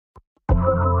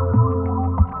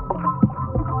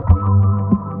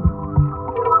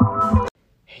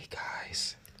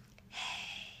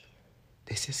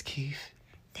is Keith.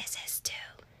 This is Stu.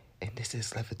 And this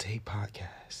is Levitate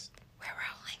Podcast. We're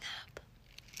rolling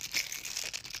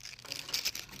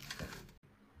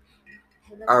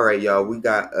up. All right, y'all. We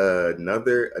got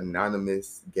another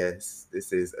anonymous guest.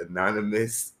 This is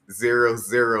Anonymous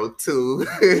 002.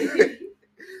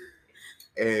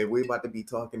 And we're about to be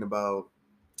talking about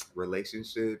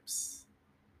relationships,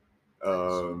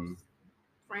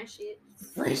 friendships,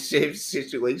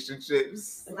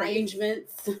 situationships,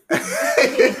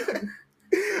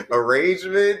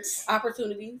 arrangements,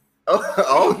 opportunities.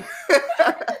 Oh.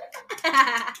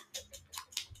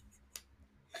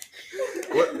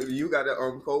 What you got a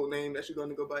code name that you're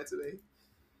gonna go by today?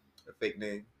 A fake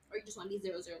name? Or you just want to be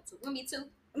 002? Want me too?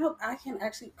 No, I can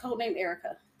actually codename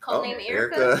Erica. Codename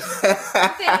Erica.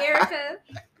 Okay, Erica.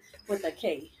 With a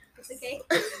K. With a K.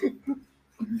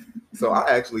 So I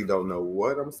actually don't know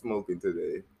what I'm smoking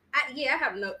today. I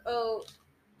have no. Oh,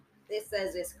 it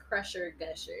says it's Crusher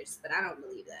Gushers, but I don't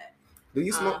believe that. Do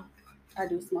you smoke? I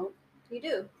do smoke. You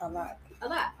do? A lot. A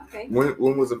lot. Okay.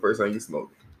 When was the first time you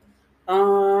smoked?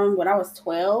 When I was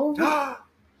 12.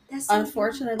 That's so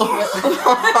unfortunately,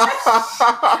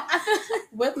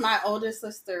 with my older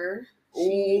sister,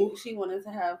 she wanted to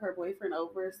have her boyfriend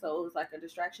over, so it was like a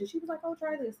distraction. She was like, "Oh,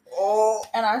 try this."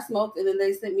 And I smoked, and then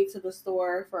they sent me to the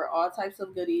store for all types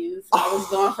of goodies. I was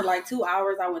gone for like 2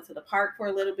 hours. I went to the park for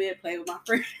a little bit, played with my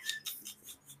friends.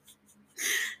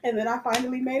 And then I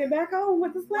finally made it back home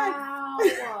with the snacks. Wow.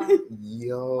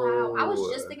 Yo. Wow. I was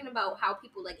just thinking about how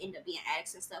people like end up being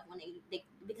addicts and stuff when they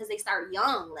because they start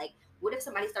young. Like, what if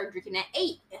somebody started drinking at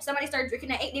 8? If somebody started drinking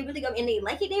at 8, they really gonna and they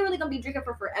like it. They really gonna be drinking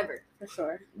for forever. For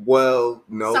sure. Well,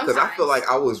 no, because I feel Sometimes. like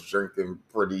I was drinking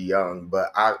pretty young,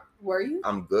 but Were you?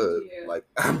 I'm good. Yeah. Like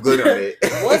I'm good on it.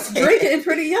 What's drinking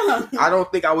pretty young? I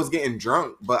don't think I was getting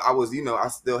drunk, but I was, I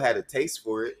still had a taste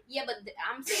for it. Yeah, but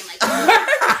I'm saying like.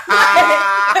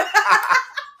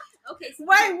 Okay. So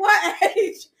Wait, what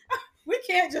age? We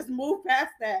can't just move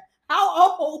past that.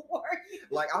 How old were you?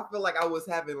 Like I feel like I was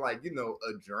having like,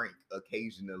 a drink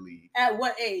occasionally. At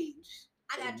what age?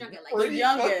 I got drunk at like The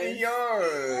youngest. Fucking young.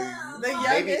 The Maybe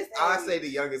youngest I'd age. say the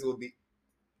youngest would be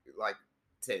like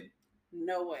 10.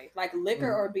 No way. Like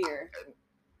liquor or beer?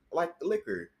 Like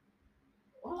liquor.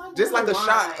 Well, like Just like a wine.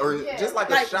 shot or Yeah, just like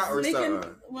Like a shot or sneaking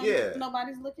something. when Yeah.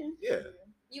 nobody's looking? Yeah.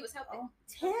 You was helping.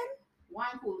 10? wine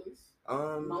coolers.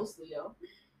 Mostly though.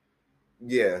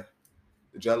 Yeah.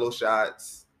 Jello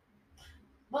shots.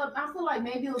 But I feel like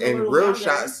maybe it was a And little real younger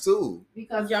shots too.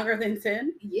 because Younger than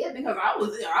 10? yeah, because I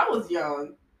was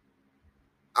young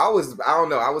I don't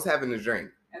know, I was having a drink.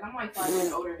 and I'm like 5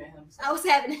 years older than him. So. I was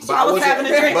having a But I wasn't- having a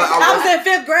drink. but I was in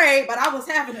 5th grade, but I was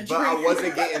having a drink. But I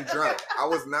wasn't getting drunk. I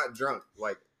was not drunk.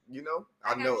 Like, I I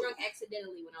got know. drunk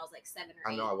accidentally when I was like 7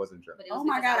 or 8. I know I wasn't drunk. But it was Oh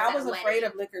my because God, I at was a afraid wedding.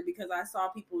 of liquor because I saw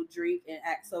people drink and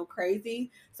act so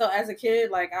crazy. So as a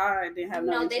kid, like I didn't have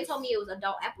no No, they interest. told me it was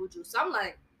adult apple juice. So I'm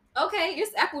like, okay,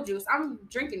 it's apple juice. I'm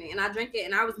drinking it, and I drank it,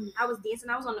 and I was dancing.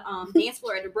 I was on the dance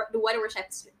floor at the wedding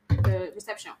reception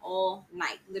all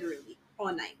night, literally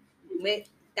all night.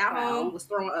 Got home, was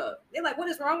throwing up. They're like, what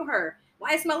is wrong with her?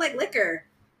 Why it smell like liquor?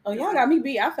 Oh, y'all got me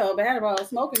beat. I felt bad about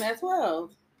smoking at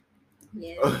 12.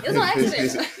 Yeah, it was on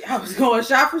accident. I was going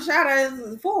shot for shot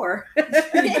at 4.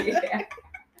 Yeah.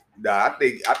 Nah,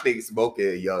 I think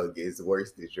smoking young is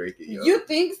worse than drinking young. You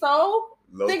think so?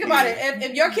 Low Think key. about it.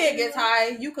 If your kid gets high,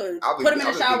 you could I would- put him in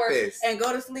I the would be shower pissed. and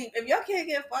go to sleep. If your kid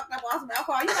get fucked up on some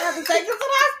alcohol, you might have to take him to the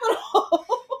hospital.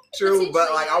 True,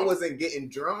 but like I Potentially. wasn't getting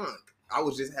drunk. I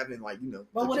was just having like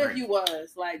But a what drink. if you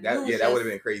was like That? you was Yeah, that would have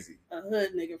just been crazy. a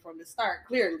hood nigga from the start,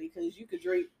 clearly, because you could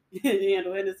drink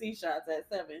handle Hennessy shots at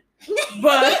 7.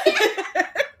 But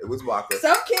It was vodka.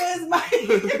 some kids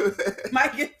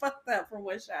might get fucked up from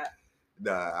one shot.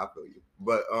 Nah, I feel you.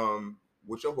 But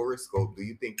with your horoscope, do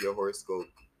you think your horoscope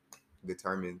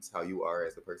determines how you are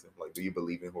as a person? Like, do you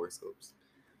believe in horoscopes?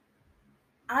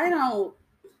 I don't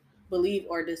believe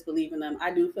or disbelieve in them.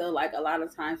 I do feel like a lot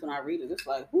of times when I read it, it's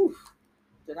like, whew,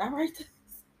 did I write this?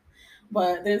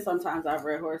 But then sometimes I've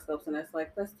read horoscopes and it's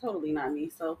like, that's totally not me.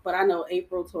 So, but I know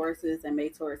April Tauruses and May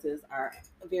Tauruses are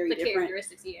very The different.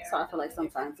 characteristics, yeah. So I feel like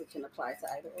sometimes it can apply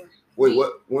to either or. Wait,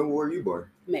 what? When were you born?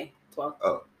 May 12th.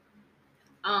 Oh,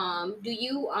 Do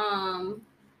you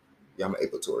yeah, I'm an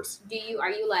April Taurus. are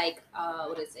you like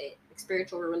what is it? Like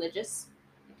spiritual or religious?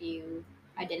 Do you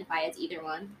identify as either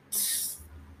one?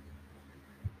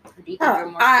 Or do you think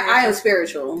you're more I am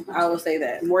spiritual? spiritual. I will say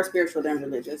that. More spiritual than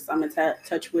religious. I'm in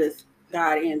touch with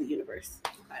God and the universe.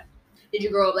 Okay. Did you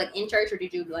grow up like in church or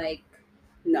did you like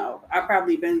No,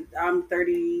 I'm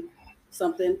 30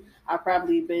 something. I've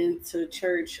probably been to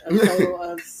church a total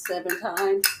of 7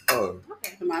 times Oh,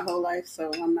 okay. in my whole life.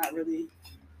 So I'm not really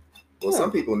Well,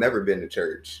 some people never been to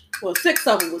church. Well, 6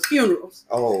 of them was funerals.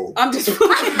 Oh. I'm just.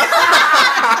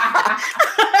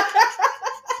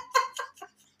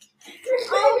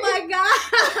 Oh my god.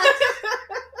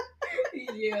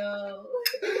 Yo.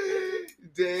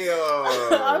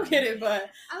 Damn. I'm kidding, but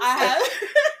I'm I have.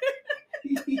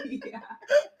 Yeah.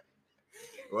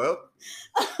 Well,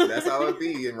 that's how it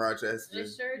be in Rochester. It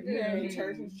sure do. Yeah,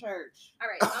 church is church. All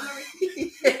right, so I'm gonna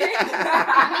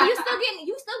I mean,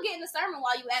 you still getting the sermon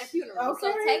while you at a funeral. So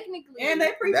Okay. technically, And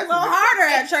they preach a That's- little harder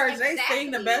at church. They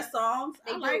sing the Exactly. best songs.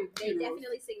 they I do. like They funerals.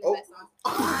 definitely sing the Oh. best songs.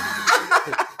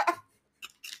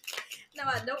 No,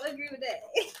 I don't agree with that.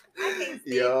 I can't stand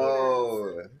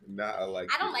funerals. Yo, nah, I like.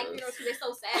 I don't like funerals because they're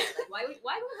so sad. Like, why we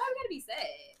gotta be sad?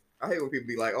 I hate when people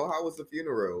be like, "Oh, how was the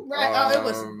funeral?" Right. Oh, it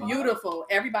was Um, beautiful.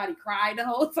 Everybody cried the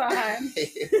whole time.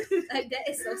 Like, that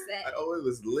is so sad. Oh, it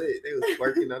was lit. They was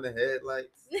working on the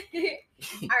headlights. All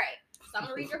right. So I'm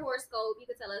gonna read your horoscope. You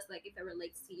can tell us like if it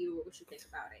relates to you or what you think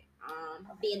about it.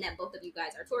 Being that both of you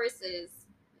guys are Tauruses,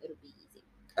 it'll be easy.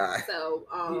 Alright. So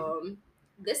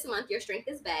this month your strength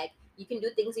is back. You can do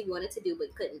things you wanted to do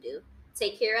but couldn't do.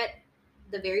 Take care at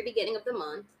the very beginning of the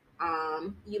month.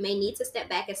 You may need to step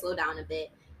back and slow down a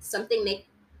bit. Something may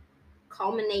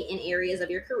culminate in areas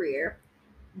of your career.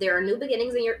 There are new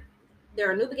beginnings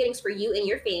for you and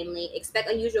your family. Expect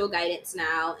unusual guidance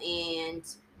now, and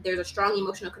there's a strong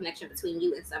emotional connection between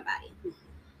you and somebody.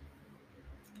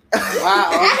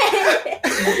 Wow.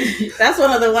 That's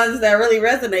one of the ones that really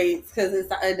resonates because it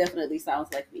definitely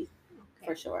sounds like me,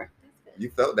 for sure. That's good. You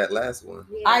felt that last one.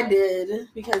 Yeah. I did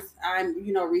because I'm,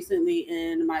 recently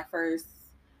in my first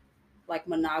like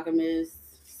monogamous,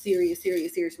 serious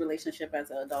relationship as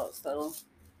an adult. So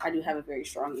I do have a very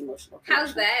strong emotional connection.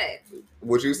 How's that?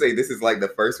 Would you say this is like the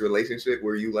first relationship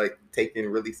where you like taken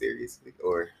really seriously,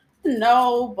 or?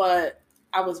 No, but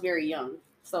I was very young.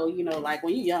 So, like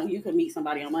when you're young, you could meet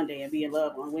somebody on Monday and be in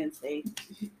love on Wednesday.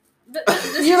 You know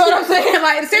what I'm saying?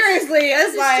 Like, seriously,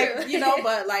 it's This is like, true.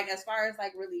 but like as far as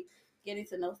like really getting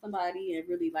to know somebody and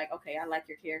really like, okay, I like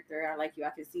your character. I like you. I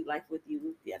can see life with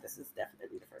you. Yeah, this is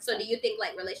definitely the first So time. do you think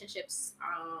like relationships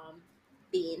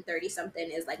being 30 something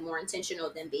is like more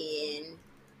intentional than being,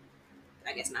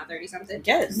 I guess, not 30 something?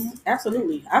 Yes,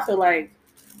 absolutely. I feel like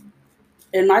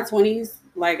in my 20s,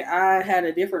 like I had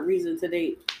a different reason to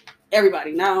date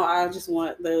everybody. Now I just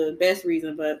want the best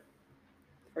reason, but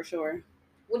for sure.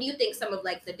 What do you think some of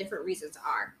like the different reasons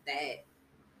are that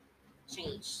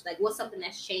changed? Like what's something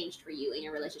that's changed for you in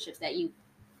your relationships that you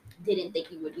didn't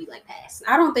think you would be like past?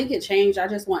 I don't think it changed. I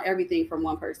just want everything from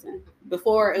one person.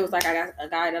 Before it was like I got a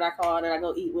guy that I call that I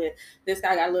go eat with. This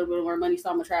guy got a little bit more money, so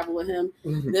I'm gonna travel with him.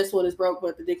 This one is broke,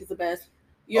 but the dick is the best.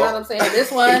 You know what I'm saying?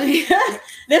 This one,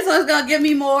 this one's gonna give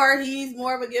me more. He's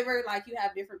more of a giver. Like you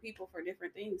have different people for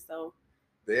different things. So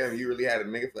Damn, you really had a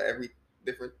nigga for every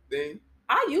different thing?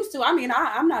 I used to. I mean,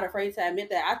 I'm not afraid to admit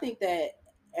that. I think that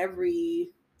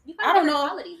You find I don't different know.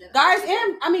 qualities in guys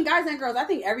other guys and girls, I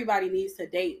think everybody needs to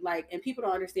date. Like, and people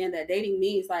don't understand that dating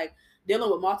means like dealing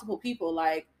with multiple people.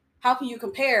 Like, how can you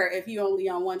compare if you only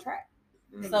on one track?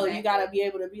 So you gotta be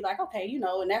able to be like, okay,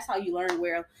 and that's how you learn.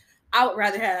 Where I would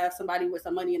rather have somebody with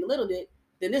some money and a little dick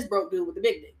than this broke dude with the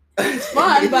big dick. He's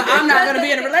fun, but I'm not gonna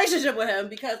be in a relationship with him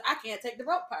because I can't take the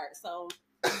broke part. So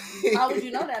how would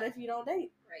you know that if you don't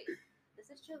date? Right. This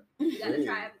is true. You gotta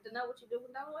try to know what you do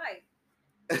and don't like.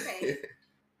 Okay.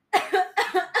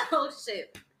 Oh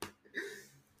shit. I'm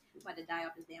about to die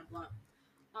off this damn blunt.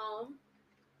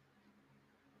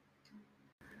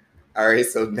 All right,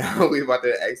 so now we're about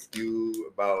to ask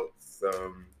you about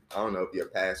some, I don't know, if your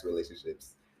past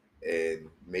relationships and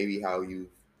maybe how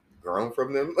you've grown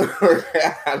from them, or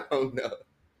I don't know.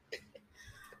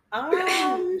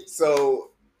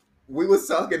 So we was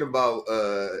talking about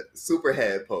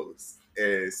Superhead posts,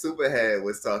 and Superhead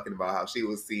was talking about how she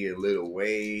was seeing Lil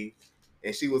Wayne,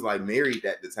 and she was like married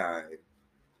at the time,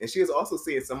 and she was also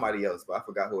seeing somebody else, but I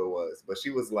forgot who it was. But she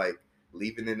was like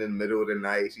leaving in the middle of the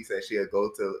night. She said she'd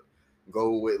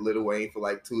go with Lil Wayne for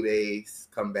like 2 days,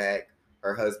 come back.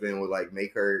 Her husband would like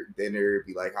make her dinner,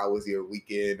 be like, "How was your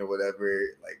weekend?" or whatever.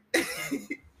 Like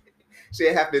she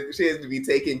had to be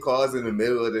taking calls in the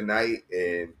middle of the night,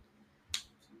 and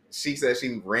she said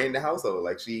she ran the household.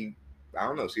 Like I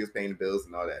don't know, she was paying the bills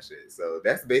and all that shit. So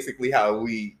that's basically how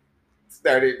we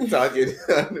started talking,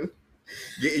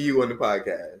 getting you on the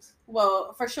podcast.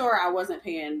 Well, for sure, I wasn't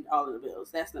paying all of the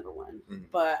bills. That's number one. Mhm.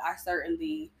 But I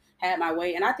certainly had my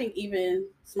way. And I think even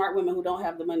smart women who don't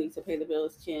have the money to pay the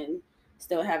bills can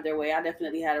still have their way. I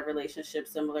definitely had a relationship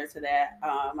similar to that.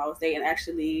 I was dating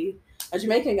actually a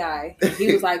Jamaican guy.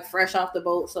 He was like fresh off the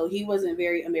boat. So he wasn't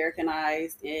very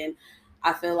Americanized. And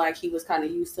I feel like he was kind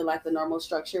of used to like the normal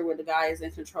structure where the guy is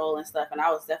in control and stuff. And I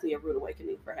was definitely a rude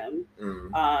awakening for him.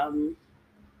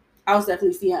 I was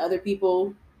definitely seeing other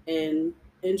people and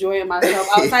enjoying myself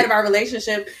outside of our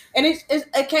relationship. And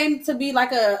it came to be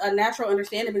like a natural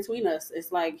understanding between us.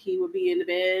 It's like he would be in the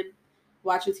bed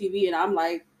watching TV and I'm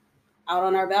like out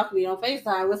on our balcony on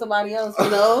FaceTime with somebody else,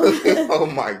 you know? Oh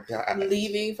my God.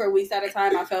 Leaving for weeks at a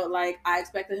time. I felt like I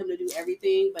expected him to do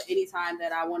everything, but anytime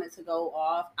that I wanted to go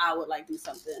off, I would like do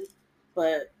something.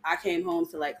 But I came home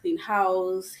to like clean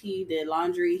house. He did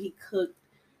laundry. He cooked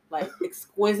like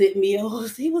exquisite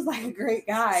meals. He was like a great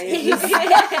guy. He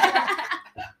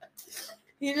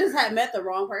just had met the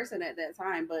wrong person at that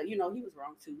time, but you know, he was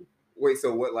wrong too. Wait,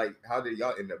 so what, like, how did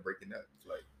y'all end up breaking up?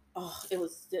 Like, oh, it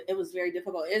was very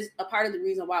difficult. It's a part of the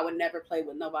reason why I would never play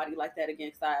with nobody like that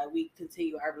again. We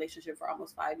continued our relationship for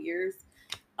almost 5 years.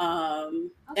 And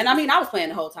I mean, I was playing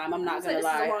the whole time. I'm not gonna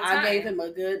lie. I gave him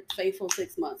a good, faithful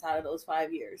 6 months out of those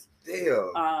 5 years.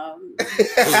 Damn.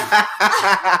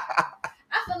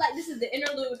 I feel like this is the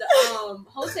interlude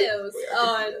hotels.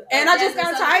 And I just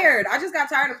got tired. I just got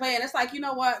tired of playing. It's like, you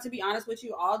know what? To be honest with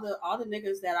you, all the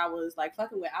niggas that I was like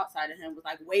fucking with outside of him was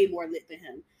like way more lit than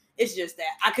him. It's just that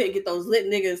I couldn't get those lit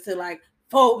niggas to like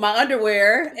fold my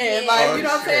underwear and like, you know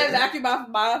what I'm saying, vacuum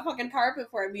my fucking carpet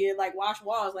for me and like wash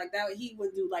walls like that. He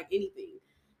would do like anything.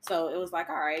 So it was like,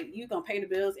 all right, you gonna pay the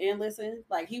bills and listen.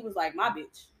 Like he was like my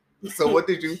bitch. So what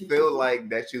did you feel like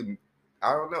that you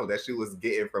was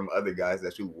getting from other guys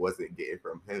that you wasn't getting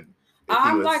from him?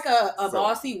 I'm like a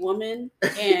bossy woman,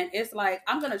 and it's like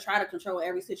I'm gonna try to control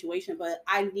every situation, but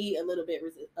I need a little bit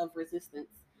of resistance.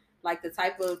 Like the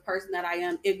type of person that I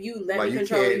am. If you let me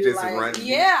control you, like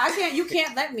I can't. You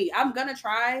can't let me. I'm gonna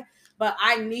try, but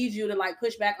I need you to like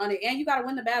push back on it, and you gotta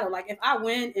win the battle. Like if I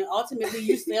win, and ultimately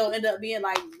you still end up being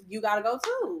like, you gotta go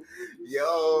too.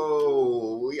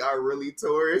 Yo, we are really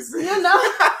tourists. You know.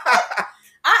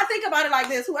 I think about it like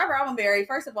this. Whoever I'm gonna marry,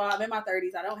 first of all, I'm in my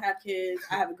 30s. I don't have kids.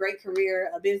 I have a great career,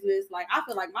 a business. Like, I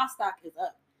feel like my stock is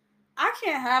up. I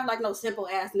can't have, like, no simple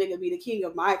ass nigga be the king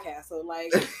of my castle.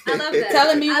 Like, I love that.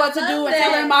 Telling me what to do and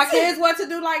telling my kids what to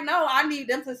do. Like, no, I need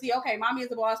them to see, okay, mommy is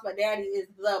the boss, but daddy is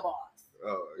the boss.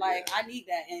 Oh, like, I need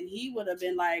that. And he would have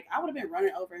been like, I would have been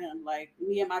running over him. Like,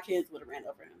 me and my kids would have ran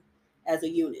over him as a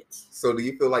unit. So do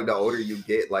you feel like the older you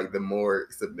get, like, the more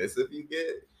submissive you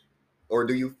get? Or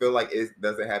do you feel like it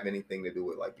doesn't have anything to do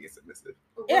with like being submissive?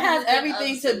 It has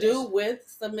everything to do with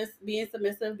being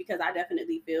submissive, because I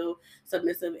definitely feel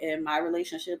submissive in my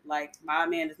relationship. Like, my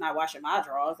man is not washing my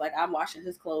drawers. Like, I'm washing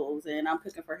his clothes and I'm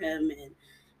cooking for him and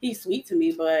he's sweet to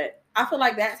me. But I feel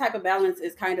like that type of balance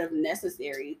is kind of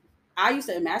necessary. I used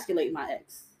to emasculate my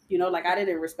ex. You know, like I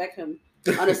didn't respect him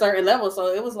on a certain level. So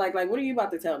it was like, what are you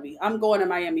about to tell me? I'm going to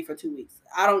Miami for 2 weeks.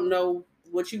 I don't know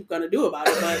what you gonna do about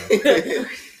it, but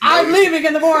I'm leaving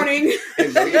in the morning.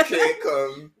 And no, you can't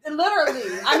come.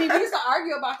 Literally. I mean, we used to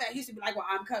argue about that. He used to be like, well,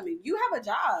 I'm coming. You have a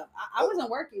job. I wasn't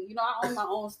working. You know, I own my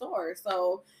own store.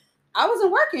 So I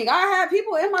wasn't working. I had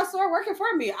people in my store working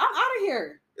for me. I'm out of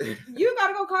here. You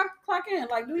gotta go clock in.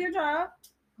 Like, do your job.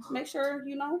 Make sure,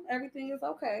 you know, everything is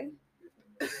okay.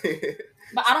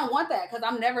 But I don't want that, because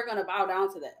I'm never gonna bow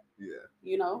down to that. Yeah.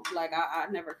 You know, like I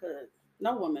never could.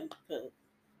 No woman could.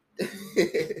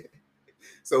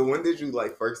 So when did you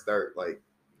like first start like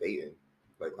dating?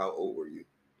 Like, how old were you?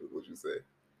 What would you say?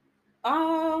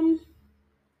 I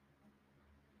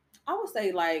would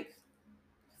say like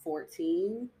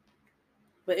 14,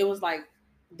 but it was like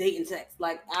dating sex.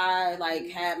 Like, I like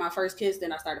had my first kiss,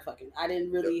 then I started fucking. I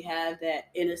didn't really have that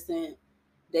innocent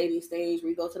dating stage where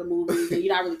you go to the movies and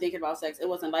you're not really thinking about sex. It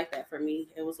wasn't like that for me.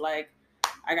 It was like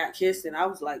I got kissed and I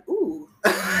was like, ooh.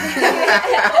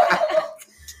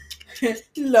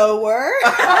 Lower.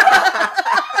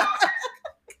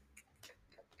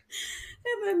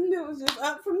 And then it was just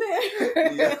up from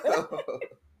there. Yeah.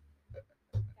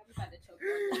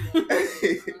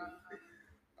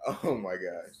 Oh my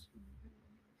gosh.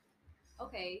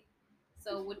 Okay,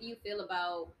 so what do you feel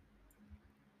about?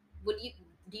 Do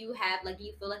you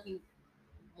feel like you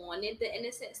wanted the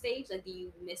innocent stage? Like, do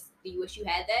you wish you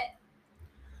had that?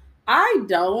 I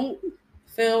don't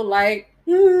feel like.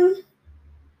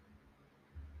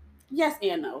 Yes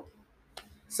and no.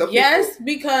 Yes,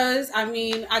 because I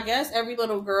mean, I guess every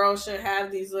little girl should have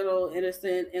these little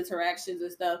innocent interactions and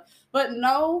stuff. But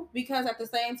no, because at the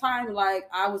same time, like,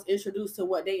 I was introduced to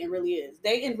what dating really is.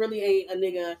 Dating really ain't a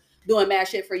nigga doing mad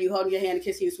shit for you, holding your hand and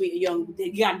kissing you sweet and young.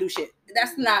 You gotta do shit.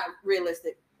 That's not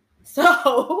realistic.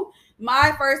 So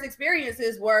my first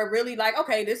experiences were really like,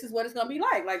 okay, this is what it's gonna be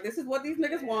like. Like, this is what these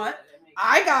niggas want.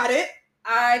 I got it.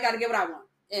 I gotta get what I want.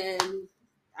 And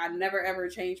I never ever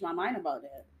changed my mind about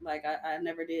that. Like I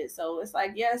never did. So it's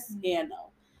like yes and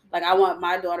no. Like I want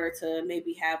my daughter to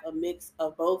maybe have a mix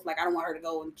of both. Like I don't want her to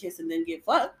go and kiss and then get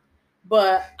fucked.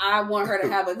 But I want her to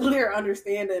have a clear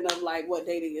understanding of like what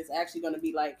dating is actually going to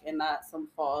be like and not some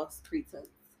false pretense.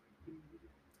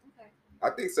 Okay.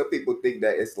 I think some people think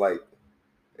that it's like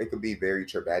it could be very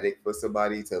traumatic for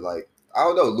somebody to like, I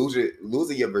don't know,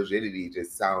 losing your virginity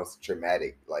just sounds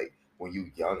traumatic. Like when you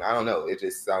young, I don't know, it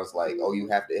just sounds like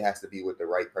it has to be with the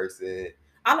right person.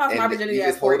 I lost my virginity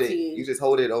at 14. You just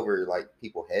hold it over like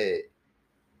people's head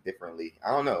differently.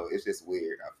 I don't know, it's just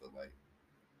weird. I feel like.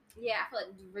 Yeah, I feel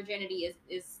like virginity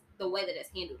is the way that it's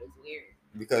handled is weird.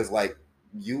 Because like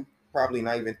you probably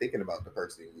not even thinking about the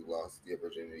person you lost your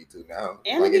virginity to now.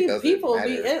 And like, these people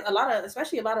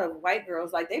especially a lot of white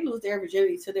girls, like they lose their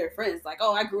virginity to their friends. Like,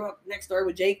 oh, I grew up next door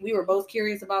with Jake. We were both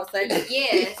curious about sex.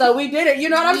 Yeah. So we did it. You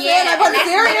know what I'm saying? Like, but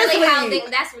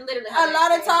seriously, that's literally how a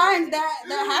lot of times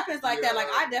that happens like that. Like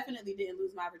I definitely didn't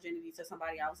lose my virginity to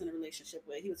somebody I was in a relationship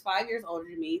with. He was 5 years older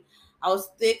than me. I was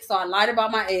thick, so I lied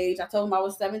about my age. I told him I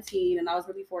was 17 and I was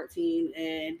really 14,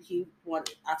 and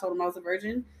I told him I was a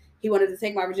virgin. He wanted to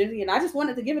take my virginity, and I just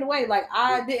wanted to give it away. Like,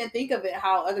 I didn't think of it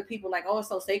how other people, like, oh, it's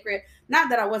so sacred. Not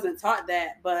that I wasn't taught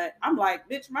that, but I'm like,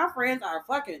 bitch, my friends are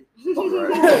fucking.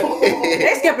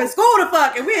 They skipping school to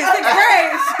fuck, and we in 6th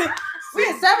grade. We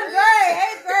in 7th grade,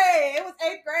 8th grade. It was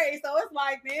 8th grade. So it's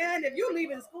like, man, if you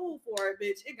leaving school for it,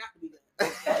 bitch, it got to be good.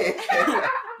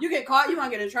 You get caught, you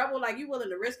gonna get in trouble. Like, you willing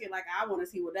to risk it. Like, I want to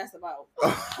see what that's about.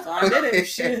 So I did it.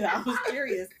 Shit, I was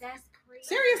curious. That's crazy.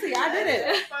 Seriously, I did it.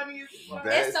 That's funny as fuck.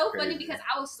 It's so funny because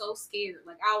I was so scared.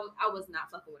 Like, I was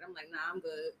not fucking with it. I'm like, nah, I'm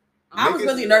good. I was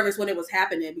really nervous when it was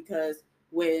happening because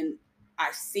when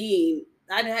I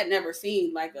had never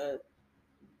seen like a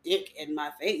dick in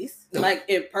my face, like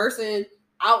in person,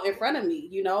 out in front of me,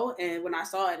 you know. And when I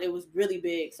saw it, it was really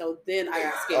big. So then I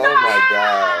got scared. Oh my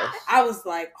gosh! I was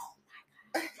like, oh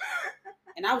my god.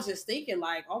 And I was just thinking,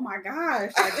 like, oh my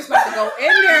gosh, like it's about to go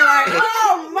in there, like,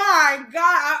 oh my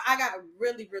god. I got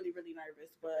really, really, really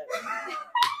nervous, but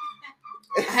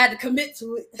I had to commit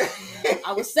to it.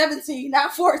 I was 17,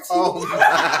 not 14. Oh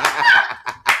my.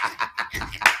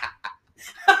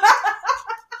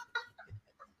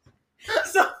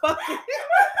 So fucking.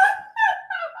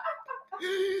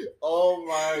 Oh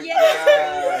my god.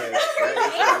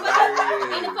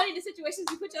 Ain't it funny the situations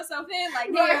you put yourself in?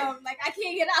 Like, damn, like I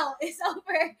can't get out. It's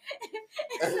over.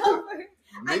 It's over.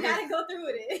 I gotta go through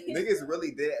with it. Niggas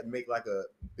really did make like a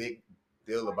big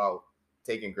deal about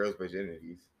taking girls'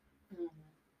 virginities. Mm-hmm.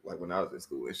 Like when I was in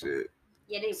school and shit.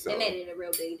 Yeah, they made it a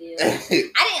real big deal. I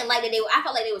didn't like that. I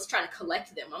felt like they was trying to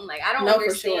collect them. I'm like, I don't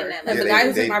understand that. Like, the guy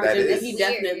who took my virginity, he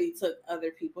definitely took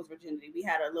other people's virginity. We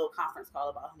had a little conference call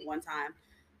about him one time.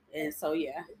 And so,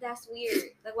 yeah. That's weird.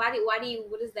 Like, why do you,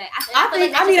 what is that? I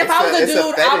mean, if I was a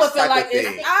dude, I would feel like,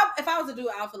 if I was a dude,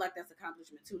 I would feel like that's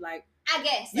accomplishment too. Like, I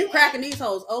guess. You cracking these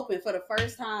hoes open for the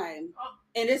first time,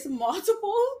 and it's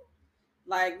multiple.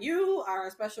 Like, you are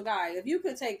a special guy. If you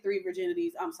could take 3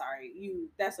 virginities, I'm sorry.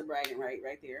 That's a bragging right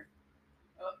there.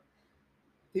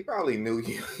 He probably knew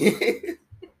you.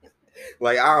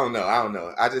 Like, I don't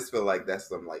know. I just feel like that's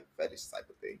some, like, fetish type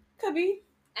of thing. Could be.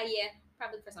 Yeah,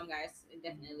 probably for some guys. It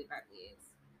definitely probably is.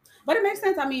 But it makes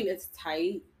sense. I mean, it's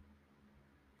tight.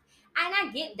 And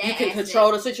I get that. You can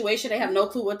control the situation. They have no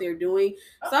clue what they're doing.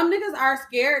 Some niggas are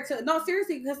scared to... No,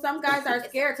 seriously, because some guys are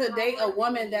scared to date a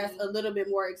woman that's a little bit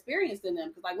more experienced than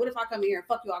them. Because, like, what if I come in here and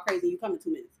fuck you all crazy and you come in 2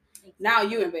 minutes? Exactly. Now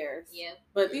you embarrassed. Yeah.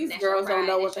 But these girls don't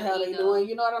know what the hell they're doing.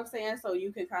 You know what I'm saying? So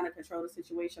you can kind of control the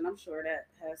situation. I'm sure that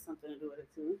has something to do with it,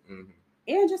 too. Mm-hmm.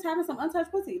 And just having some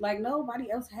untouched pussy. Like,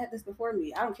 nobody else had this before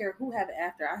me. I don't care who had it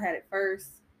after. I had it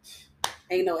first.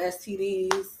 Ain't no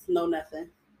STDs. No nothing.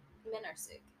 Men are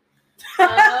sick.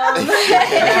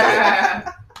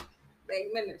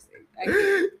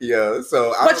 Yeah,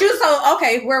 so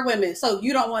okay, we're women, so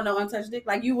you don't want no untouched dick,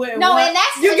 like you wouldn't. No, want, and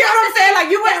that's you get what I'm saying. Like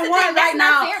you wouldn't want right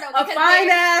now fair, a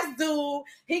fine ass dude.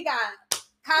 He got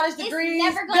college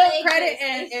degrees, good credit,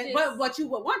 and but you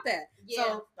would want that. Yeah.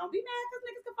 So don't be mad because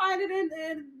niggas can find it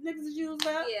and niggas is used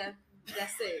up. Yeah.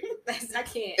 That's it. I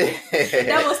can't.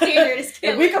 Double standard is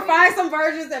killing. If we could find some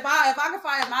virgins, if I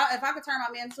could turn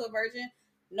my man into a virgin.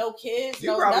 No kids,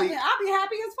 nothing. I'll be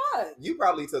happy as fuck. You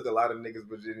probably took a lot of niggas'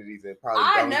 virginities and probably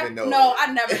don't even know. No, I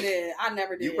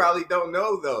never did. You probably don't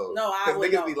know though. No, I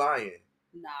would know. Because niggas be lying.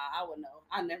 Nah, I would know.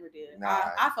 I never did.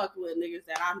 Nah. I fuck with niggas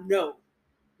that I know.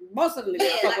 Most of the niggas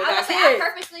I fuck with got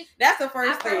kids. That's the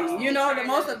first thing. You know, that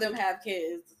most of them have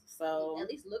kids. So at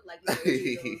least look like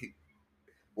you.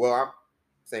 Well, I'm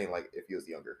saying like if he was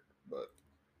younger, but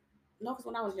No, because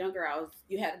when I was younger,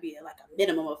 you had to be like a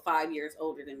minimum of 5 years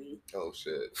older than me. Oh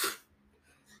shit.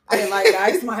 I didn't like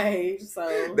guys my age,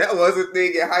 so that was a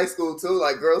thing in high school too.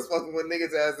 Like girls fucking with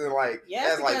niggas as in like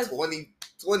Yes, as like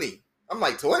 20. I'm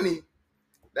like 20.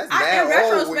 That's in mad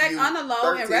old when retrospect, you on the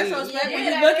low, in 13. retrospect, when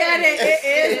Yeah, you look at it, is. it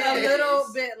is It a little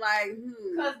is. bit like,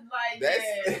 Cause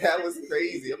like That was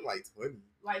crazy. I'm like 20.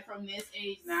 Like from this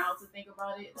age now to think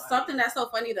about it. Like, Something that's so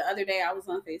funny. The other day, I was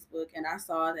on Facebook and I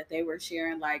saw that they were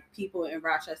sharing like people in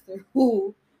Rochester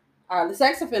who are the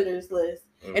sex offenders list.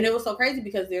 And it was so crazy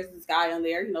because there's this guy on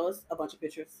there, it's a bunch of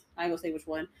pictures. I ain't gonna say which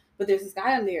one, but there's this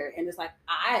guy on there, and it's like,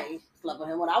 I slept with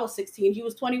him when I was 16. He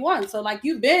was 21. So like,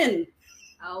 you've been,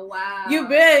 Oh wow.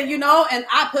 and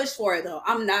I pushed for it though.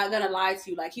 I'm not gonna lie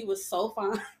to you. Like, he was so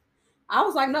fine. I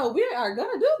was like, no, we are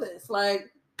gonna do this.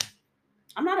 Like,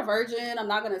 I'm not a virgin. I'm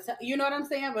not gonna tell, you know what I'm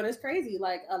saying? But it's crazy.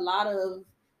 Like, a lot of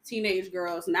teenage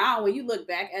girls now, when you look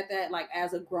back at that, like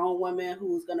as a grown woman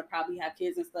who's gonna probably have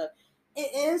kids and stuff, it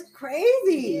is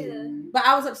crazy. Yeah. But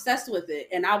I was obsessed with it,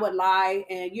 and I would lie,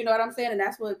 and you know what I'm saying? And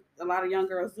that's what a lot of young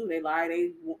girls do. They lie.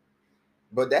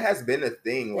 But that has been a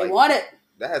thing. They Like want it.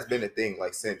 that has been a thing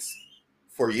like since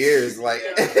for years. Like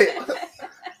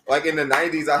like in the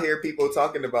 90s, I hear people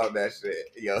talking about that shit.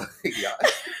 Yo, yeah. Even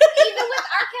with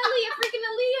R. Kelly and freaking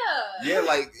Aaliyah. Yeah,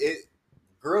 like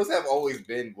girls have always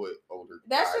been with older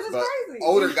That guys. shit is but crazy.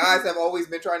 older guys have always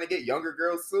been trying to get younger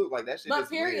girls too. Like that shit But is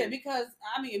period, weird. because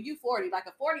I mean, if you 40, like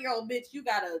a 40-year-old bitch, you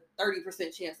got a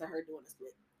 30% chance of her doing a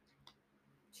split.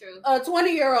 True. A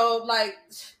 20-year-old, like,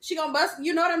 she gonna bust.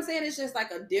 You know what I'm saying? It's just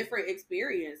like a different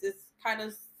experience. It's kind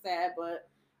of sad, but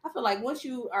I feel like once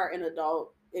you are an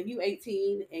adult, if you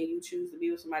 18 and you choose to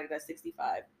be with somebody that's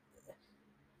 65,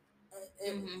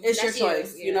 it's That's your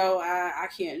choice. you, yeah. I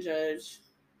can't judge.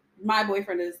 My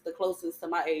boyfriend is the closest to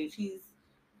my age. He's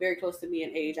very close to me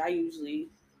in age. I usually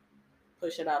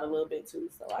push it out a little bit too.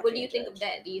 So What do you think of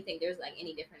that? Do you think there's like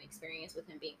any different experience with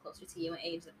him being closer to you in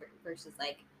age versus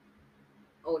like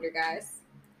older guys?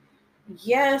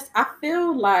 Yes, I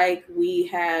feel like we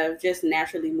have just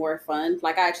naturally more fun.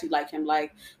 Like, I actually like him.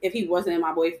 Like, if he wasn't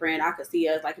my boyfriend, I could see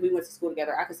us, like, if we went to school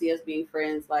together, I could see us being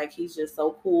friends. Like, he's just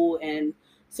so cool and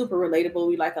super relatable.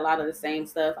 We like a lot of the same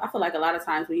stuff. I feel like a lot of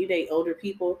times when you date older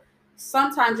people,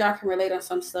 sometimes y'all can relate on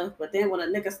some stuff, but then when a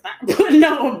nigga start putting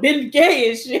on Ben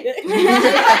Gay and shit,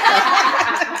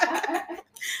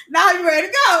 now you ready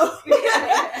to go.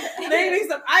 They need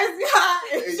some icy hot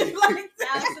and shit like Now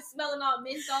that. it's just smelling all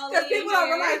menthol. Because people don't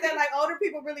realize that, like, older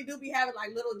people really do be having like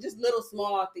little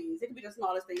small things. It could be the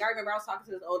smallest thing. I remember I was talking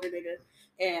to this older nigga,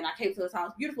 and I came to his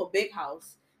house, beautiful big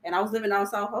house, and I was living down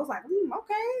south. I was like,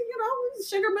 okay,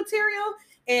 sugar material.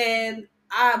 And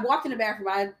I walked in the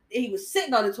bathroom. He was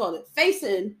sitting on the toilet,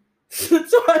 facing the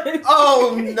toilet.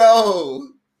 Oh no!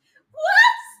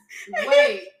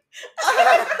 wait.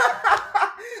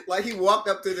 Like he walked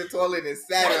up to the toilet and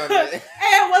sat on it.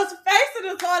 And was facing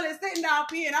the toilet, sitting down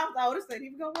peeing. I was like, oh, this ain't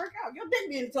even gonna work out. Your dick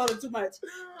be in the toilet too much.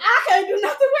 I can't do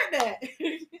nothing with that.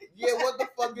 Yeah, what the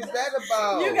fuck is that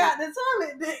about? You got the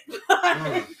toilet dick.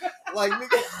 Like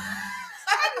nigga,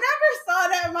 I never saw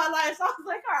that in my life, so I was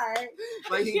like, all right.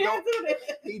 like he can't don't. do that.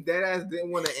 He dead ass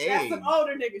didn't want to That's aim. some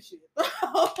older nigga shit.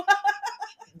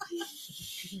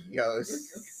 Yo,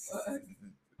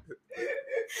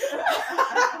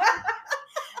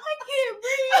 I can't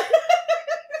breathe.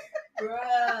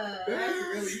 Bruh. That's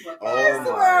really fucking I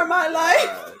swear on my life.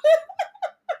 gosh.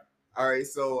 All right,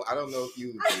 so I don't know if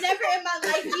you. I've never in my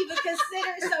life even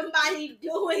considered somebody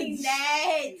doing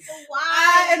that.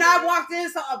 Why? I walked in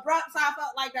so abrupt, so I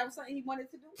felt like that was something he wanted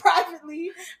to do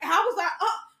privately. And I was like,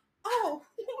 oh.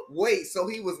 Wait, so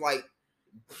he was like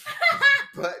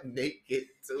butt naked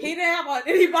too? He didn't have on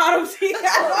any bottoms. He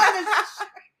had on his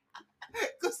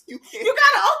Cause you can't. You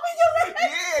gotta open your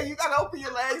legs. Yeah, you gotta open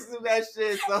your legs to that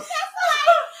shit. So That's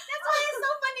why it's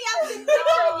so funny. I've been doing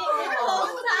it the whole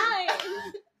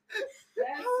time.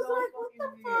 That's I was so like, what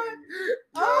fucking the fuck? weird.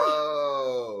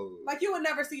 oh, Like, you would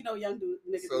never see no young dude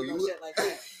nigga So do no you- shit like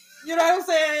that. You know what I'm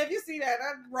saying? If you see that,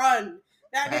 I'd run.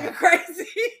 That nigga crazy.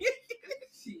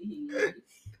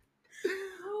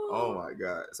 oh my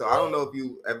god. So I don't know if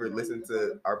you ever listened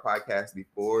to our podcast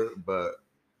before, but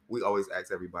we always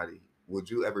ask everybody, would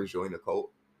you ever join a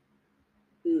cult?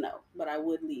 No, but I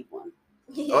would leave one.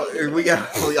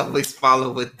 Oh, we always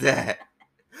follow with that.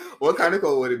 What kind of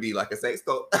cult would it be? Like a sex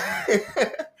cult?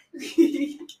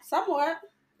 Somewhat.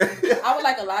 I would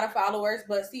like a lot of followers,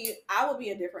 but see, I would be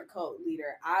a different cult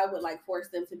leader. I would like force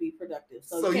them to be productive.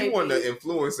 So you can't want be- the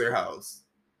influencer house?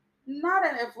 Not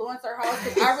an influencer house,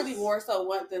 because I really more so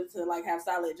want them to like have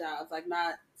solid jobs, like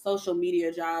not social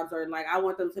media jobs, or like I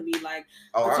want them to be like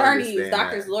attorneys,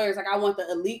 doctors, lawyers. Like I want the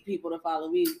elite people to follow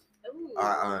me.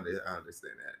 I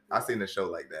understand that. I seen a show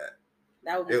like that.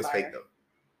 That would be it was fire. fake though.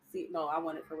 See, no, I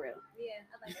want it for real. Yeah,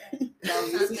 I like that. That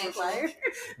would be super fire.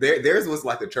 Theirs was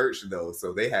like a church though,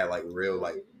 so they had like real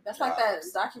like. That's like that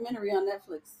documentary on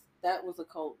Netflix. That was a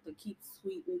cult, the Keep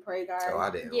Sweet and Pray guy. Oh, I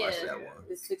didn't watch that one.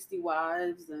 It's 60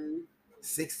 wives and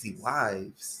 60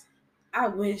 wives. I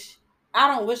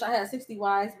don't wish I had 60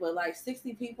 wives, but like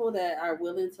 60 people that are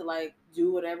willing to like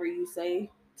do whatever you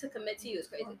say to commit to you is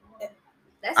crazy.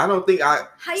 I don't think how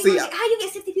you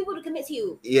get 60 people to commit to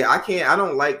you? Yeah, I can't. I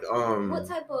don't like what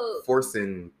type of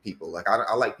forcing people. Like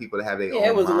I like people to have their own mind.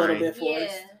 Yeah, it was a little bit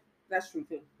forced. Yeah. That's true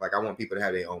too. Like I want people to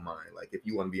have their own mind. Like if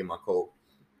you want to be in my cult,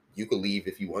 you could leave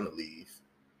if you want to leave,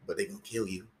 but they gonna kill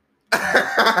you. Okay.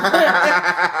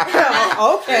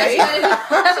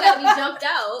 That's how we jumped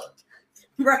out.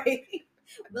 Right.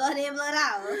 Blood in, blood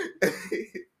out.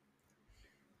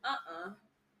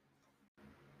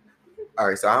 All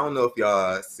right, so I don't know if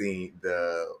y'all seen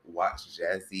the Watch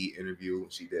Jazzy interview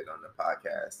she did on the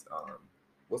podcast.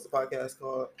 What's the podcast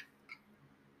called?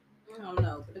 I don't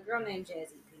know, but the girl named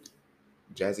Jazzy P.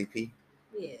 Jazzy P?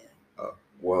 Yeah. Oh,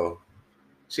 well,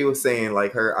 she was saying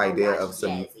like her idea of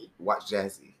some Jazzy. Watch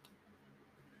Jazzy.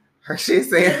 She's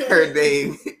saying her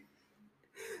name.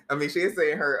 I mean, she's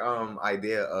saying her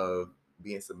idea of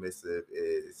being submissive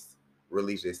is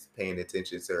really just paying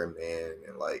attention to her man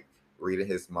and like reading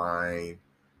his mind,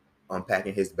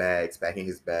 unpacking his bags, packing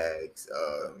his bags.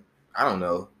 I don't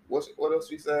know what else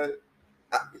she said.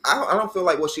 I don't feel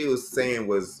like what she was saying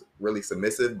was really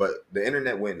submissive, but the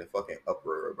internet went in a fucking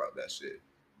uproar about that shit.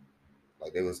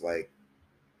 Like they was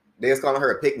calling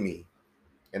her a pick me,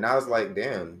 and I was like,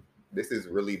 damn, this is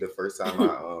really the first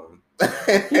time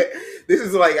this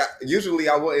is like usually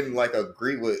I wouldn't like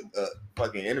agree with a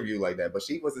fucking interview like that, but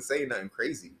she wasn't saying nothing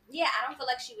crazy. Yeah, I don't feel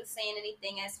like she was saying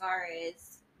anything as far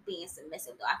as being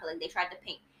submissive though. I feel like they tried to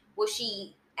paint. Well,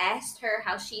 she asked her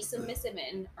how she's submissive, and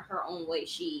in her own way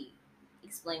she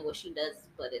explained what she does,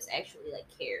 but it's actually like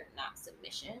care, not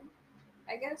submission,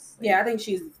 I guess. Yeah, I think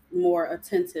she's more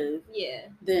attentive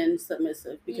than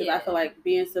submissive, because I feel like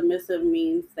being submissive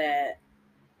means that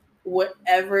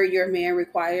whatever your man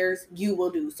requires, you will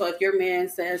do. So if your man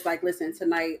says like, listen,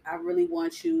 tonight I really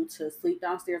want you to sleep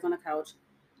downstairs on the couch.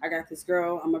 I got this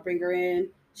girl, I'm gonna bring her in.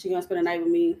 She's gonna spend the night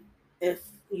with me. If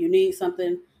you need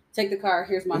something, take the car.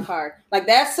 Here's my card. Like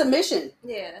that's submission.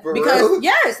 Yeah. Because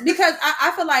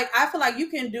I feel like you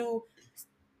can do.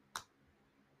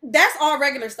 That's all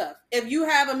regular stuff. If you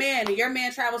have a man and your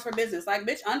man travels for business, like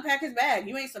bitch, unpack his bag.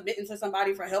 You ain't submitting to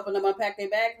somebody for helping them unpack their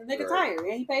bag. The nigga tired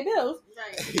and he pay bills.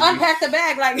 Right. Unpack the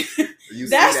bag, like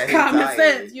that's common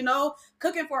sense, you know.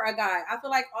 Cooking for a guy, I feel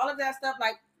like all of that stuff,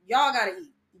 like y'all gotta eat.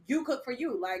 You cook for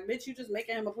you, like bitch, you just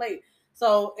making him a plate.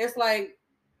 So it's like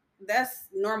that's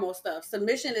normal stuff.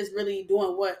 Submission is really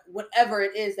doing whatever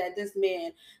it is that this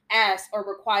man asks or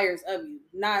requires of you,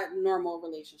 not normal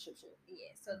relationship shit.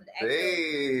 Yeah. So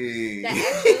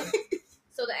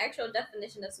the actual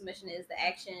definition of submission is the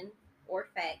action or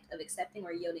fact of accepting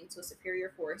or yielding to a superior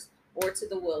force or to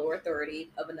the will or authority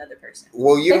of another person.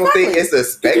 Well, you don't think it's a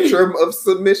spectrum of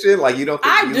submission? Like you don't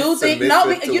think I do think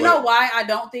no, you know why I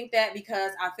don't think that?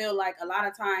 Because I feel like a lot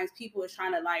of times people is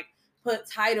trying to like put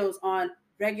titles on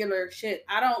regular shit.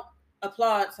 I don't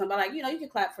applaud somebody like, you know, you can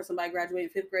clap for somebody graduating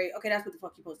 5th grade. Okay, that's what the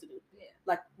fuck you're supposed to do. Yeah.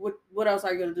 Like what else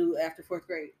are you gonna do after 4th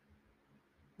grade?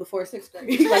 Before 6th grade.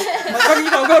 Like, you're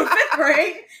gonna go to 5th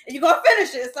grade and you're gonna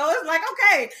finish it. So it's like,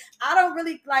 okay, I don't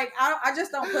really like I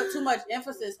just don't put too much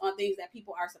emphasis on things that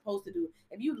people are supposed to do.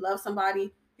 If you love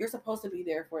somebody, you're supposed to be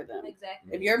there for them.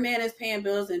 Exactly. If your man is paying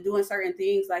bills and doing certain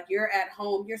things, like you're at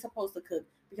home, you're supposed to cook.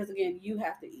 Because again, you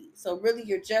have to eat. So really,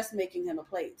 you're just making him a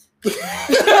plate. You understand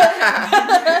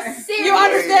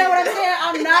what I'm saying?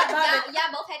 I'm not about to.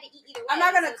 Y'all both had to eat either way. I'm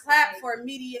not gonna clap for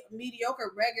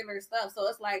mediocre regular stuff. So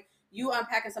it's like you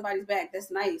unpacking somebody's bag.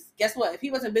 That's nice. Guess what? If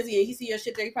he wasn't busy and he see your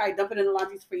shit there, he probably dump it in the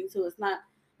laundry for you too. It's not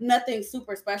nothing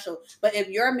super special. But if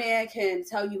your man can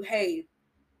tell you, hey,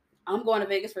 I'm going to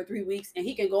Vegas for 3 weeks, and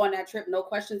he can go on that trip, no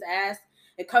questions asked,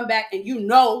 and come back and you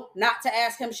know not to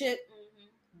ask him shit.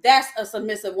 That's a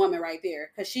submissive woman right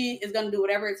there, because she is going to do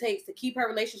whatever it takes to keep her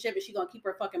relationship, and she's going to keep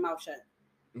her fucking mouth shut.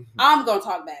 I'm going to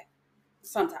talk back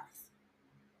sometimes.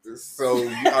 So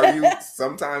are you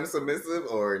sometimes submissive,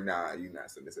 or nah, you're not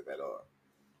submissive at all?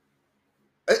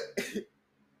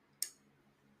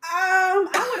 I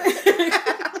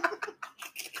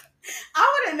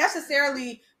wouldn't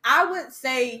necessarily I would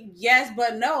say yes,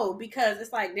 but no, because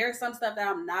it's like there's some stuff that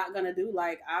I'm not gonna do.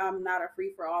 Like I'm not a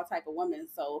free for all type of woman.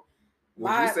 So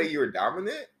would you say you're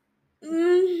dominant? Because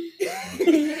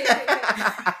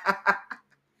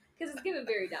it's given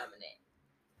very dominant.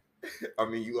 I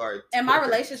mean, you are. In my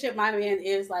relationship, my man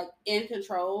is like in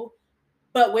control,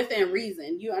 but within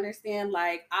reason. You understand?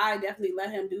 Like I definitely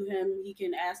let him do him. He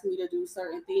can ask me to do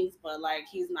certain things, but like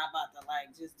he's not about to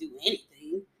like just do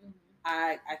anything.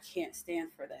 I can't stand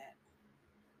for that.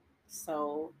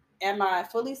 So am I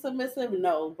fully submissive?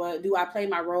 No. But do I play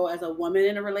my role as a woman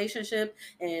in a relationship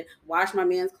and wash my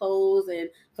man's clothes and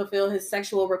fulfill his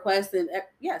sexual requests? And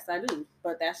yes, I do.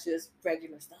 But that's just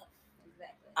regular stuff.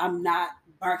 Exactly. I'm not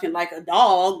barking like a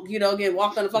dog, getting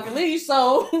walked on a fucking leash.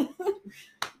 So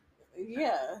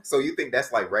yeah. So you think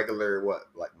that's like regular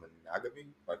like monogamy?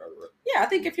 Yeah, I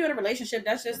think if you're in a relationship,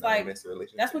 that's just like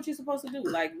relationship? That's what you're supposed to do.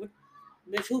 Like,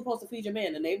 bitch, who's supposed to feed your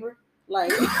man? The neighbor? Like,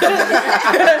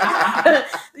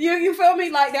 you feel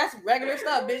me? Like that's regular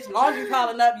stuff, bitch. Laundry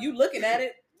piling up, you looking at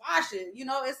it, wash it.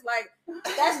 It's like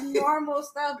that's normal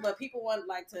stuff. But people want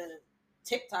like to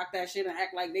TikTok that shit and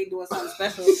act like they doing something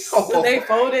special when they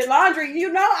folded laundry.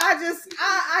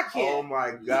 I can't. Oh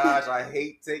my gosh, I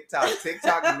hate TikTok.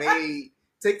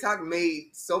 TikTok made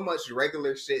so much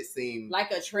regular shit seem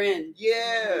like a trend.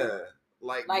 Yeah.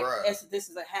 Like this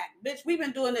is a hack. Bitch, we've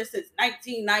been doing this since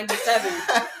 1997.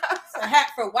 It's a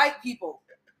hack for white people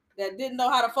that didn't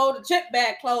know how to fold a chip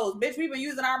bag clothes. Bitch, we've been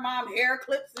using our mom hair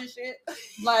clips and shit.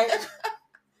 Like,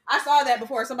 I saw that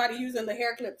before, somebody using the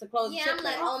hair clip to close the chip I'm bag.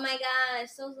 like, oh my gosh,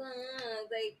 so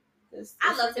like,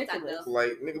 I love TikTok though.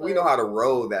 Like, nigga, we know how to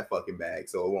roll that fucking bag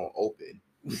so it won't open.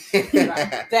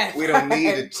 We don't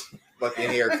need a fucking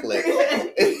hair clip.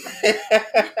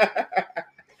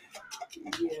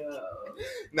 Yeah.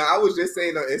 No, I was just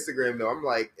saying on Instagram though, I'm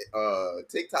like,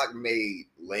 TikTok made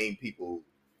lame people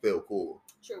feel cool.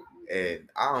 True. And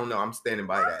I don't know, I'm standing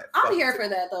by that. I'm here for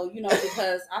that though,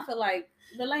 because I feel like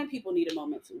the lame people need a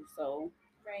moment too. So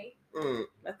right.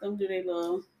 Let them do their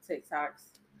little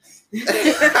TikToks.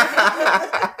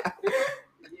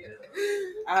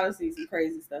 I don't see some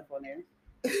crazy stuff on there.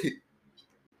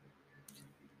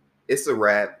 It's a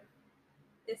wrap.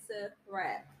 It's a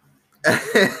wrap.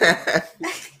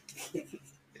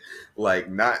 Like,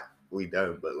 not we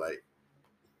done, but like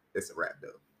it's a wrap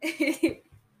though.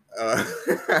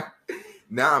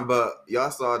 Nah, but y'all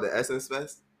saw the Essence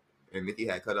Fest and Nicki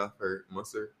had cut off her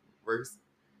monster verse.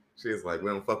 She was like, we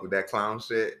don't fuck with that clown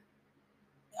shit.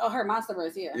 Oh, her monster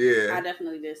verse, yeah. Yeah. I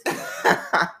definitely did see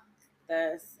that.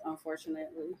 That's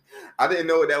unfortunately. I didn't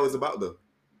know what that was about though.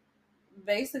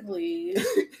 Basically,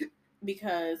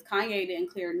 because Kanye didn't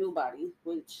clear New Body,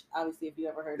 which obviously if you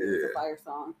ever heard it, it's a fire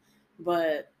song.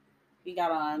 But he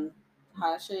got on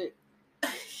hot shit.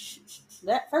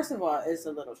 That, first of all, is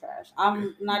a little trash.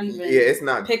 I'm not even it's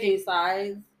not picking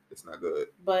sides. It's not good.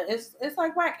 But it's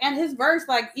like whack. And his verse,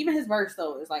 like, even his verse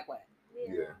though, is like whack.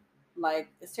 Yeah. Like,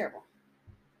 it's terrible.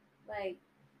 Like,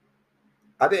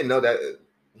 I didn't know that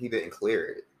he didn't clear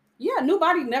it. Yeah, New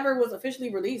Body never was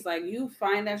officially released. Like, you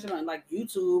find that shit on like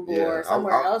YouTube or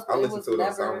somewhere else, but it was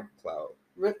never on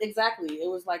SoundCloud. Exactly. It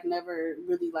was like never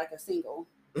really like a single.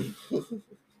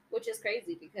 Which is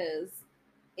crazy because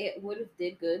it would have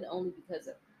did good only because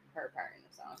of her part in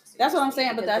the song. That's what I'm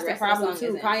saying, but that's the problem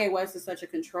too. Kanye West is such a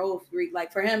control freak.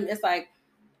 Like, for him, it's like,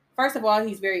 first of all,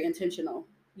 he's very intentional.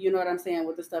 You know what I'm saying,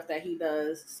 with the stuff that he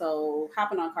does. So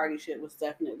hopping on Cardi shit was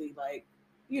definitely like,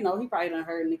 he probably done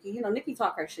heard Nicki. Nicki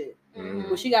talk her shit. Mm-hmm.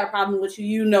 When she got a problem with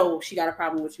you, she got a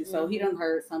problem with you. So he done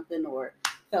heard something or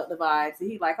felt the vibes. And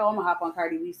he like, oh, I'm going to hop on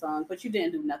Cardi B song. But you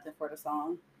didn't do nothing for the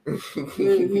song.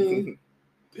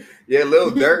 Yeah,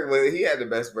 Lil Durk, well, he had the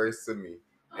best verse to me.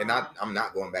 And I'm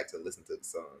not going back to listen to the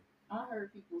song. I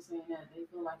heard people saying that they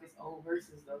feel like it's old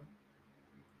verses though.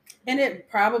 And it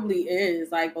probably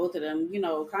is, like, both of them.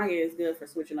 Kanye is good for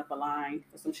switching up a line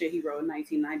for some shit he wrote in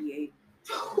 1998.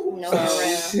 No, for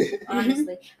real.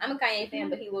 Honestly, I'm a Kanye fan,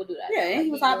 but he will do that. Yeah, and he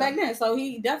was hot back then, so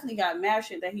he definitely got mad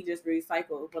shit that he just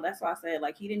recycled. But that's why I said,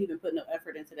 like, he didn't even put no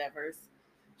effort into that verse.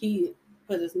 He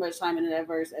put as much time into that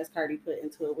verse as Cardi put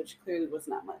into it, which clearly was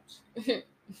not much.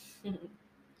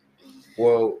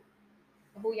 Well,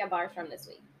 who y'all bars from this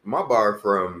week? My bar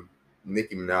from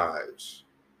Nicki Minaj,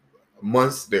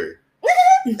 Monster.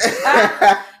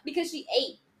 Because she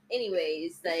ate,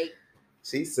 anyways. Like,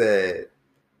 she said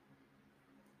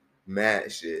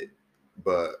mad shit,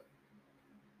 but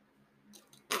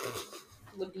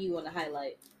what do you want to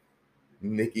highlight?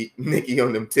 Nicki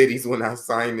on them titties when I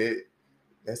signed it.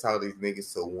 That's how these niggas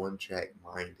so one track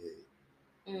minded.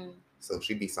 So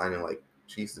she be signing, like,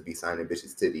 she used to be signing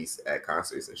bitches' titties at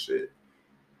concerts and shit.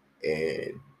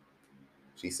 And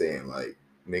she's saying like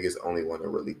niggas only want to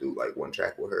really do like one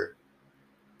track with her,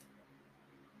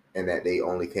 and that they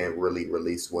only can really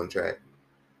release one track.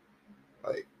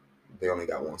 Like they only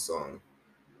got one song.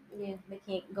 Yeah, they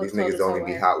can't go. These niggas only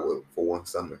be hot for one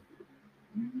summer.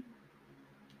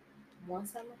 One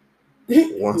summer.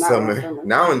 One summer.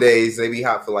 Nowadays they be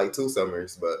hot for like 2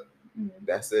 summers, but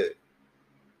that's it.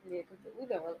 Yeah, because we've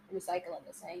been recycling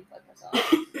the same fucking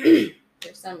song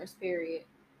for summers. Period.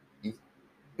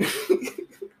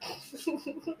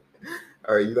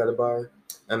 All right, you got a bar,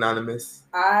 Anonymous?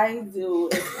 I do.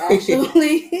 It's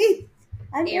actually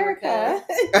I'm Erica.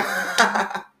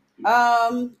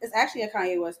 It's actually a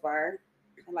Kanye West bar,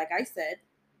 and like I said,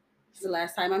 it's the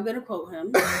last time I'm gonna quote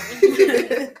him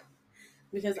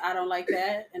because I don't like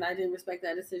that, and I didn't respect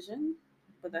that decision.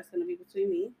 But that's gonna be between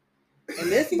me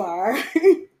and this bar.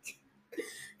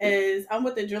 Is I'm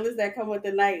with the drillers that come with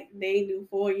the night. They do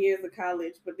 4 years of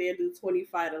college, but they do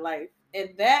 25 to life. And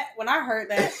that, when I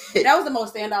heard that, that was the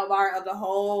most standout bar of the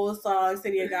whole song,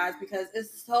 City of Gods, because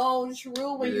it's so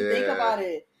true when you think about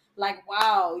it. Like,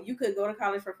 wow, you could go to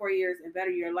college for 4 years and better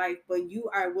your life, but you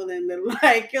are willing to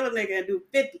like kill a nigga and do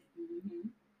 50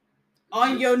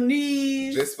 on your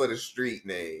knees just for the street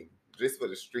name, just for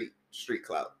the street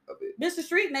clout of it. Bitch, the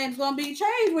street name's gonna be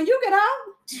changed when you get out.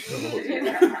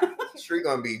 Street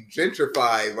gonna be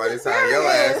gentrified by the time your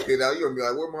ass get out. You gonna be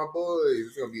like, "Where my boys?"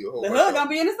 It's gonna be a whole. The hood gonna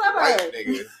be in the suburbs.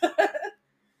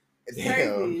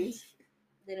 Damn.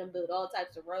 They done build all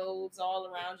types of roads all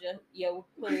around your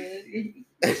hood.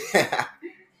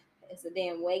 It's a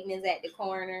damn Wegmans at the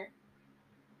corner.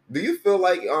 Do you feel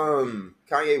like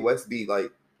Kanye West be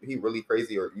like he really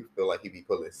crazy, or you feel like he be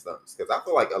pulling stunts? Because I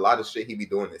feel like a lot of shit he be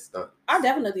doing is stunts. I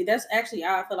definitely. That's actually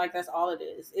I feel like that's all it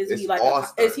is. Is he like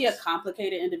is he a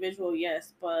complicated individual?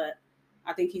 Yes, but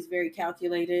I think he's very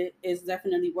calculated. It's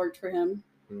definitely worked for him.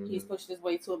 Mm-hmm. He's pushed his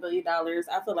way to $1 billion.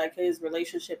 I feel like his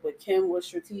relationship with Kim was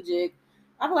strategic.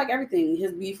 I feel like everything.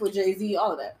 His beef with Jay-Z,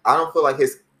 all of that. I don't feel like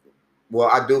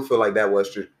I do feel like that was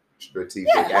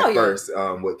strategic at first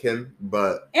with Kim,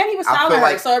 but and he was styling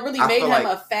her, so it really made him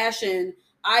a fashion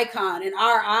icon in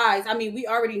our eyes. I mean, we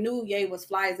already knew Ye was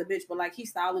fly as a bitch, but like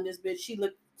he's styling this bitch, she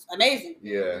looked amazing.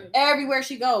 Yeah, everywhere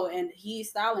she go, and he's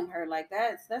styling her like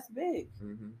that's big.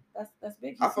 Mm-hmm. That's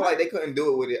big. I feel like they couldn't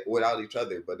do it without each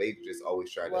other, but they just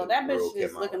always try to. Well, that bitch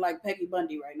is looking like Peggy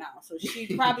Bundy right now, so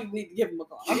she probably need to give him a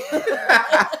call.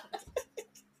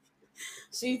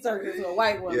 She turned into a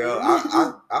white woman. Yo,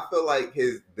 I feel like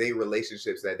they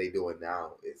relationships that they doing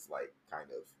now is like kind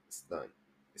of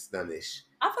stunnish.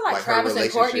 I feel like Travis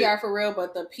and Courtney are for real,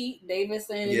 but the Pete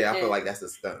Davidson. Yeah, I feel like that's a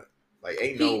stunt. Like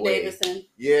ain't Pete no way. Davidson.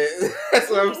 Yeah, that's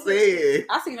what I'm saying.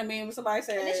 I seen a meme where somebody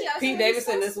said Pete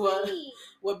Davidson is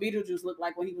what Beetlejuice looked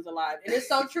like when he was alive, and it's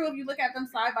so true if you look at them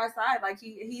side by side. Like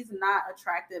he's not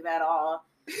attractive at all.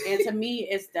 And to me,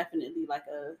 it's definitely like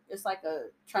a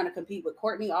trying to compete with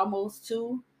Courtney almost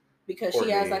too, because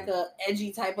she has like a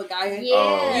edgy type of guy.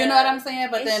 Yeah, you know what I'm saying.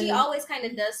 But then she always kind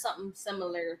of does something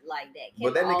similar like that.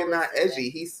 But that nigga not edgy.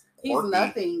 He's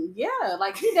nothing. Yeah,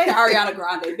 like he dated Ariana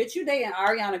Grande. Bitch, you dating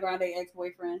Ariana Grande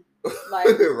ex-boyfriend? Like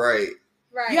right.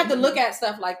 You have to look at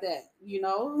stuff like that. You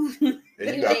know. And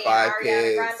you got 5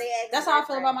 kids. That's how I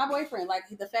feel about my boyfriend. Like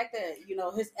the fact that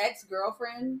his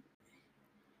ex-girlfriend.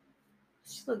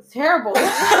 She looks terrible. I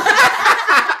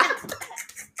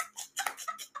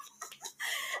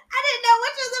didn't know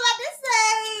what you was about to say.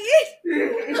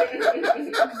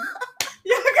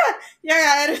 Y'all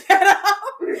gotta edit that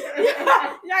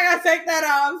out. Y'all gotta take that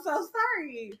out. I'm so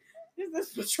sorry.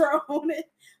 This Patron.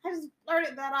 I just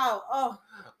blurted that out. Oh,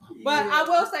 but I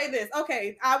will say this.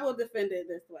 Okay, I will defend it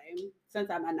this way since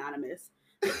I'm anonymous.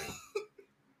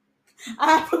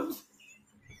 I will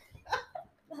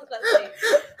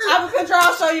control.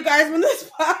 I'll show you guys when this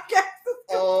podcast is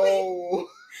complete.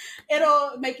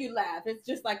 It'll make you laugh. It's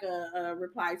just like a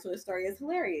reply to a story. It's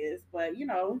hilarious, but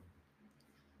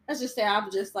let's just say I'm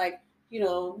just like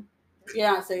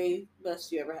Beyonce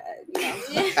best you ever had.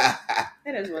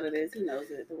 It is what it is. He knows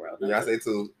it. The world knows Beyonce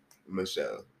to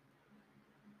Michelle.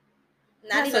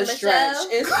 Not even a stretch.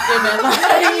 Michelle.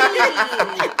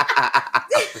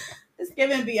 It's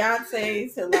giving it's giving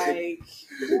Beyonce to like.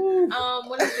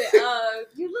 What is it?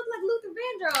 You look like Luther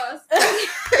Vandross.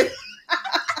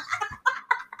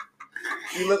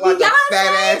 You look like Beyonce? A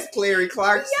fat ass Clary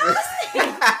Clarkson.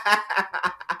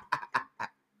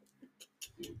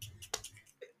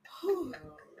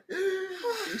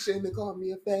 You shouldn't have called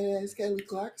me a fat ass Kelly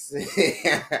Clarkson.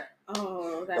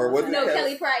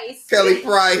 Kelly Price. Kelly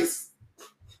Price.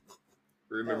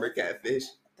 Remember Catfish?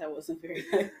 That wasn't very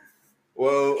nice.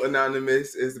 Well,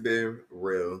 Anonymous, it's been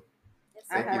real.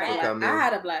 Thank you for Right. coming I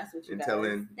had a blast with you and guys.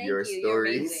 telling Thank your you. You're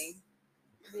stories. amazing.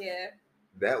 Yeah.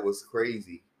 That was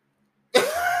crazy.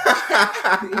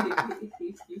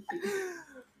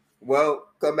 Well,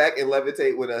 come back and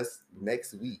levitate with us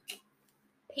next week.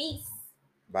 Peace.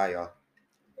 Bye, y'all.